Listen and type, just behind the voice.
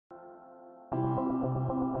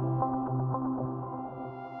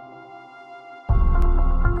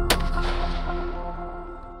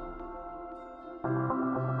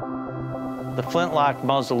The Flintlock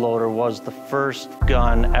muzzleloader was the first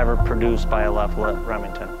gun ever produced by a left-lit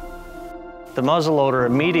Remington. The muzzleloader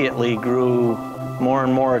immediately grew more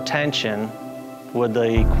and more attention with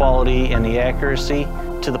the quality and the accuracy,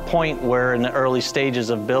 to the point where in the early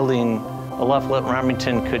stages of building, a left-lit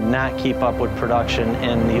Remington could not keep up with production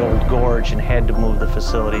in the old gorge and had to move the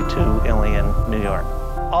facility to Ilion, New York.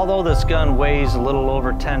 Although this gun weighs a little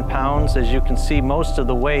over 10 pounds, as you can see, most of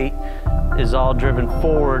the weight is all driven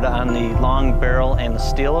forward on the long barrel and the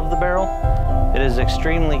steel of the barrel. It is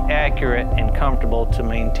extremely accurate and comfortable to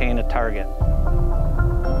maintain a target.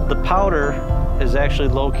 The powder is actually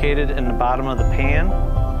located in the bottom of the pan.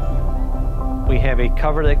 We have a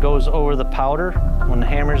cover that goes over the powder. When the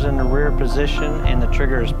hammer's in the rear position and the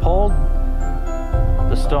trigger is pulled,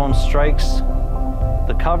 the stone strikes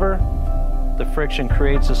the cover, the friction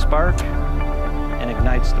creates a spark and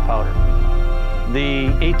ignites the powder. The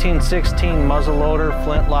 1816 muzzleloader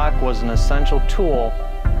Flintlock was an essential tool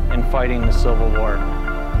in fighting the Civil War.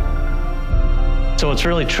 So it's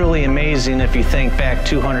really truly amazing if you think back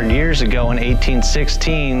 200 years ago in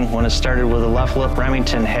 1816, when it started with a left-lit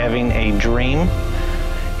Remington having a dream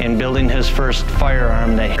and building his first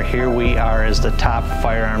firearm, that here we are as the top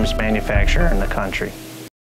firearms manufacturer in the country.